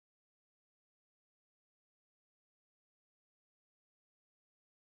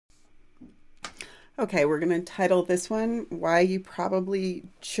Okay, we're going to title this one, Why You Probably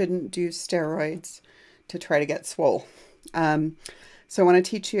Shouldn't Do Steroids to Try to Get Swole. So I want to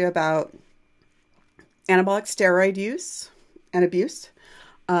teach you about anabolic steroid use and abuse,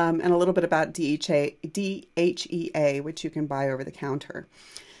 and a little bit about DHEA, which you can buy over the counter.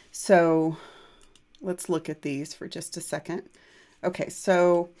 So let's look at these for just a second. Okay,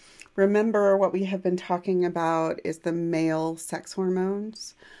 so remember what we have been talking about is the male sex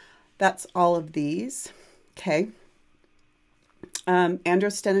hormones. That's all of these, okay?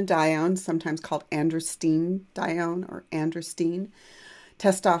 Androstenedione, sometimes called androstenedione or androstenedione,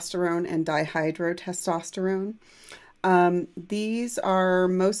 testosterone and dihydrotestosterone. These are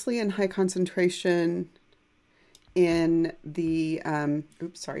mostly in high concentration in the,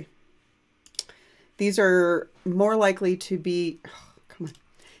 These are more likely to be,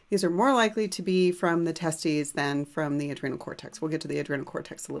 These are more likely to be from the testes than from the adrenal cortex. We'll get to the adrenal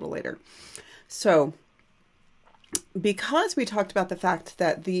cortex a little later. So, because we talked about the fact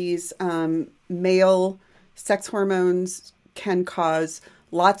that these male sex hormones can cause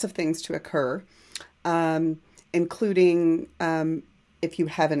lots of things to occur, including, if you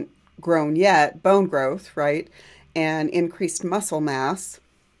haven't grown yet, bone growth, right, and increased muscle mass.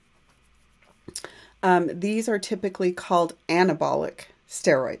 These are typically called anabolic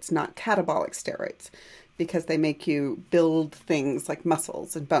steroids, not catabolic steroids, because they make you build things like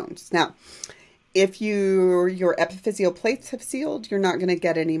muscles and bones. Now, if your epiphyseal plates have sealed, you're not going to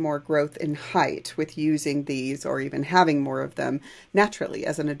get any more growth in height with using these or even having more of them naturally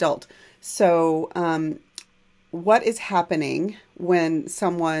as an adult. So what is happening when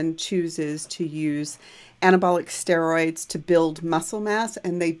someone chooses to use anabolic steroids to build muscle mass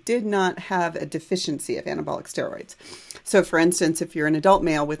and they did not have a deficiency of anabolic steroids? So for instance, if you're an adult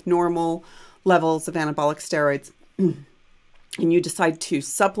male with normal levels of anabolic steroids and you decide to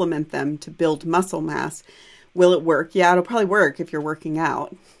supplement them to build muscle mass, will it work? Yeah, it'll probably work if you're working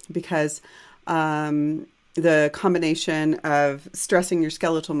out, because the combination of stressing your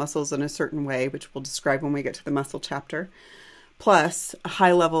skeletal muscles in a certain way, which we'll describe when we get to the muscle chapter, plus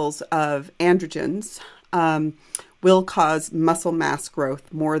high levels of androgens, will cause muscle mass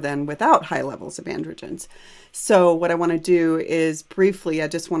growth more than without high levels of androgens. So what I want to do is briefly, I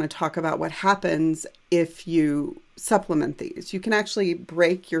just want to talk about what happens if you supplement these. You can actually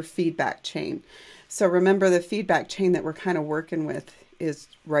break your feedback chain. So remember, the feedback chain that we're kind of working with is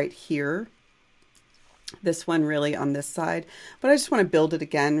right here. This one really on this side, but I just want to build it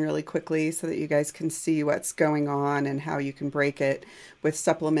again really quickly so that you guys can see what's going on and how you can break it with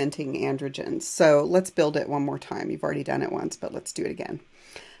supplementing androgens. So let's build it one more time. You've already done it once, but let's do it again.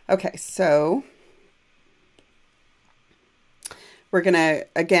 Okay, so we're going to,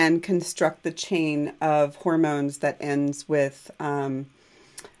 again, construct the chain of hormones that ends with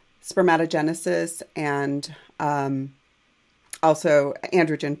spermatogenesis and also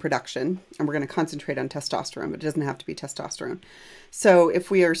androgen production. And we're going to concentrate on testosterone, but it doesn't have to be testosterone. So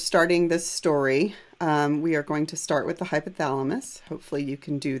if we are starting this story, we are going to start with the hypothalamus. Hopefully you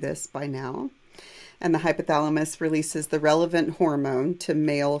can do this by now. And the hypothalamus releases the relevant hormone to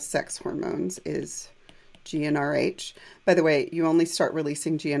male sex hormones is GnRH. By the way, you only start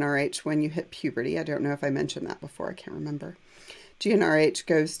releasing GnRH when you hit puberty. I don't know if I mentioned that before. I can't remember. GnRH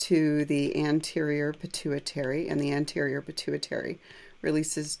goes to the anterior pituitary, and the anterior pituitary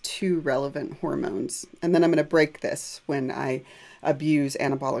releases two relevant hormones. And then I'm going to break this when I abuse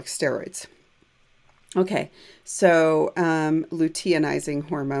anabolic steroids. Okay, so luteinizing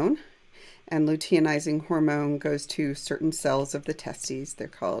hormone. And luteinizing hormone goes to certain cells of the testes. They're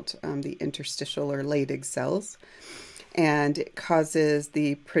called the interstitial or Leydig cells. And it causes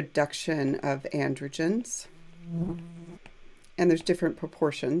the production of androgens. And there's different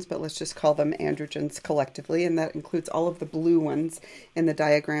proportions, but let's just call them androgens collectively. And that includes all of the blue ones in the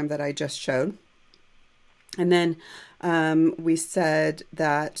diagram that I just showed. And then we said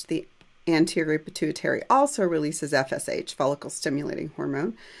that the anterior pituitary also releases FSH, follicle stimulating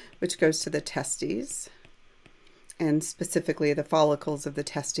hormone, which goes to the testes, and specifically the follicles of the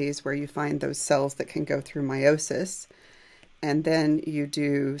testes where you find those cells that can go through meiosis. And then you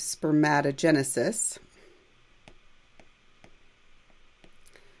do spermatogenesis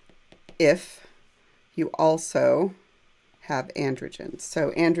if you also have androgens.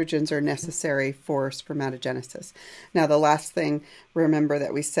 So androgens are necessary for spermatogenesis. Now, the last thing, remember,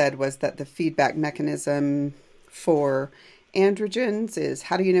 that we said was that the feedback mechanism for androgens is,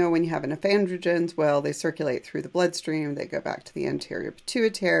 how do you know when you have enough androgens? Well, they circulate through the bloodstream. They go back to the anterior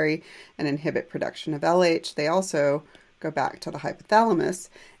pituitary and inhibit production of LH. They also go back to the hypothalamus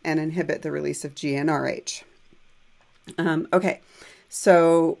and inhibit the release of GnRH. Okay,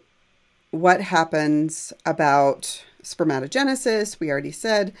 so what happens about spermatogenesis? We already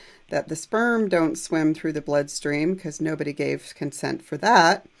said that the sperm don't swim through the bloodstream because nobody gave consent for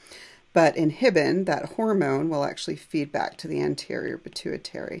that. But inhibin, that hormone, will actually feed back to the anterior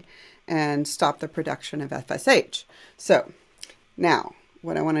pituitary and stop the production of FSH. So now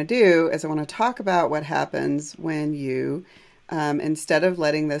what I want to do is I want to talk about what happens when you, instead of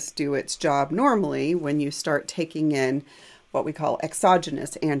letting this do its job normally, when you start taking in what we call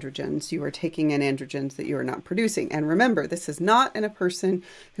exogenous androgens. You are taking in androgens that you are not producing. And remember, this is not in a person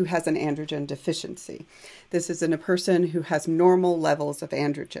who has an androgen deficiency. This is in a person who has normal levels of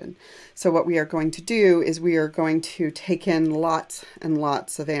androgen. So what we are going to do is we are going to take in lots and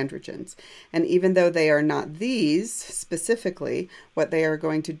lots of androgens. And even though they are not these specifically, what they are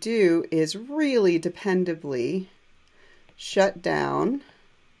going to do is really dependably shut down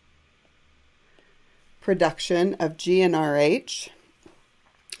production of GnRH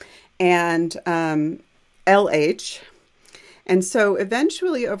and LH. And so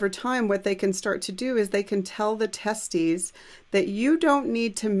eventually over time, what they can start to do is they can tell the testes that you don't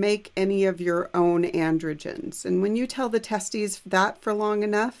need to make any of your own androgens. And when you tell the testes that for long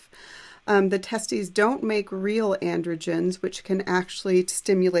enough, the testes don't make real androgens, which can actually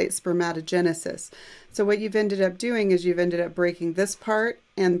stimulate spermatogenesis. So what you've ended up doing is you've ended up breaking this part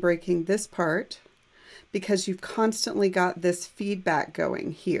and breaking this part, because you've constantly got this feedback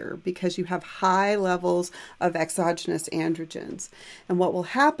going here because you have high levels of exogenous androgens. And what will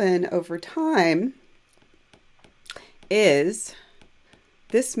happen over time is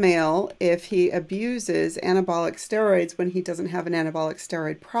this male, if he abuses anabolic steroids when he doesn't have an anabolic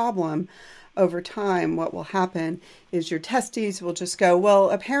steroid problem, over time what will happen is your testes will just go, well,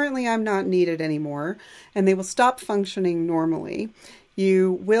 apparently I'm not needed anymore, and they will stop functioning normally.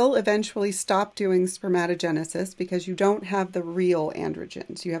 You will eventually stop doing spermatogenesis because you don't have the real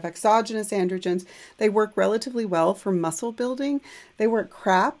androgens. You have exogenous androgens. They work relatively well for muscle building. They work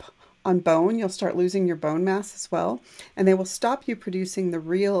crap on bone. You'll start losing your bone mass as well. And they will stop you producing the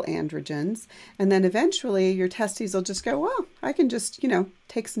real androgens. And then eventually your testes will just go, well, I can just,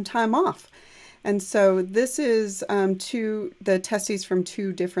 take some time off. And so this is the testes from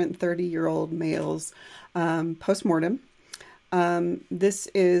two different 30-year-old males post-mortem. This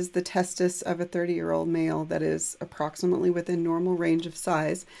is the testis of a 30-year-old male that is approximately within normal range of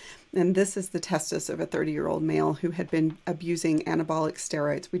size. And this is the testis of a 30-year-old male who had been abusing anabolic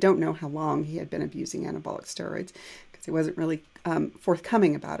steroids. We don't know how long he had been abusing anabolic steroids because he wasn't really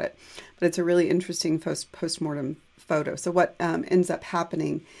forthcoming about it. But it's a really interesting post-mortem photo. So what ends up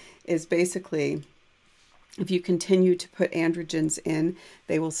happening is basically, if you continue to put androgens in,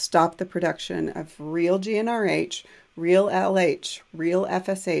 they will stop the production of real GnRH, real LH, real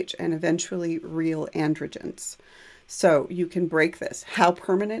FSH, and eventually real androgens. So you can break this. How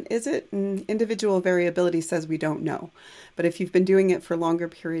permanent is it? Individual variability says we don't know. But if you've been doing it for longer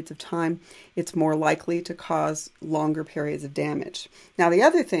periods of time, it's more likely to cause longer periods of damage. Now, the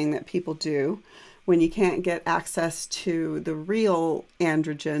other thing that people do when you can't get access to the real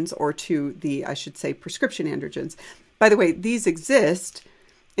androgens, or to the, I should say, prescription androgens. By the way, these exist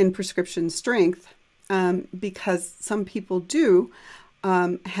in prescription strength because some people do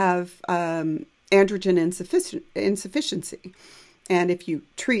have androgen insufficiency. And if you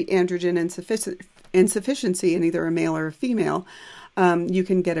treat androgen insufficiency in either a male or a female, you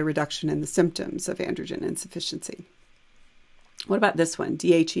can get a reduction in the symptoms of androgen insufficiency. What about this one,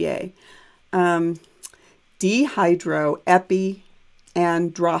 DHEA? Dehydro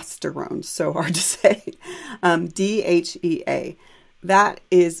Androsterone, so hard to say. DHEA. That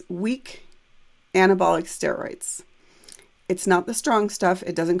is weak anabolic steroids. It's not the strong stuff.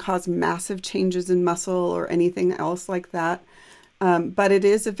 It doesn't cause massive changes in muscle or anything else like that. But it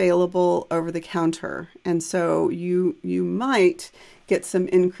is available over the counter. And so you might get some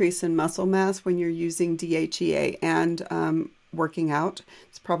increase in muscle mass when you're using DHEA and working out.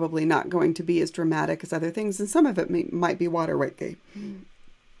 It's probably not going to be as dramatic as other things. And some of it might be water weight gain.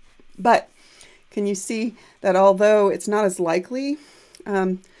 But can you see that although it's not as likely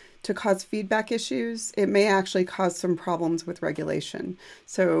to cause feedback issues, it may actually cause some problems with regulation.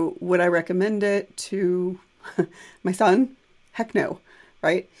 So would I recommend it to my son? Heck no,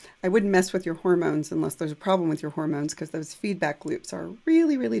 right? I wouldn't mess with your hormones unless there's a problem with your hormones, because those feedback loops are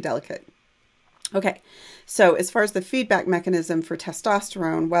really, really delicate. Okay, so as far as the feedback mechanism for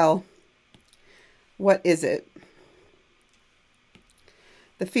testosterone, well, what is it?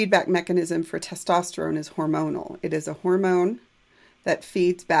 The feedback mechanism for testosterone is hormonal. It is a hormone that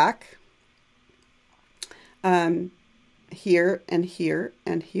feeds back here and here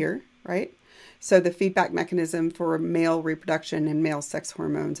and here. right? So the feedback mechanism for male reproduction and male sex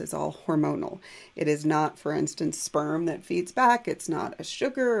hormones is all hormonal. It is not, for instance, sperm that feeds back. It's not a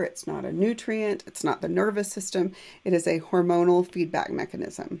sugar. It's not a nutrient. It's not the nervous system. It is a hormonal feedback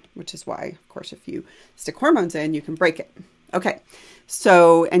mechanism, which is why, of course, if you stick hormones in, you can break it. Okay,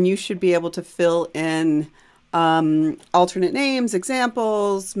 so, and you should be able to fill in alternate names,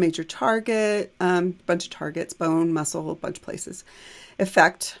 examples, major target, bunch of targets, bone, muscle, a bunch of places.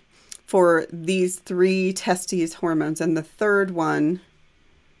 Effect for these 3 testes hormones. And the third one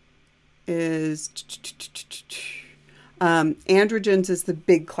is androgens is the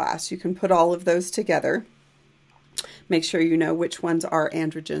big class. You can put all of those together. Make sure you know which ones are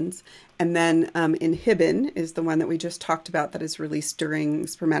androgens. And then inhibin is the one that we just talked about that is released during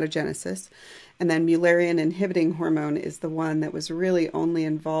spermatogenesis. And then Mullerian inhibiting hormone is the one that was really only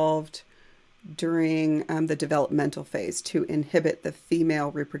involved during the developmental phase to inhibit the female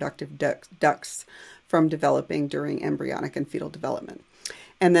reproductive ducts from developing during embryonic and fetal development.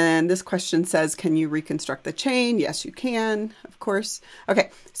 And then this question says, can you reconstruct the chain? Yes, you can, of course. Okay,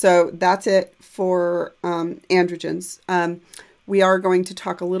 so that's it for androgens. We are going to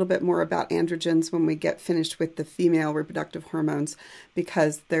talk a little bit more about androgens when we get finished with the female reproductive hormones,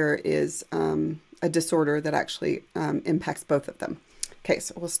 because there is a disorder that actually impacts both of them. Okay,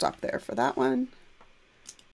 so we'll stop there for that one.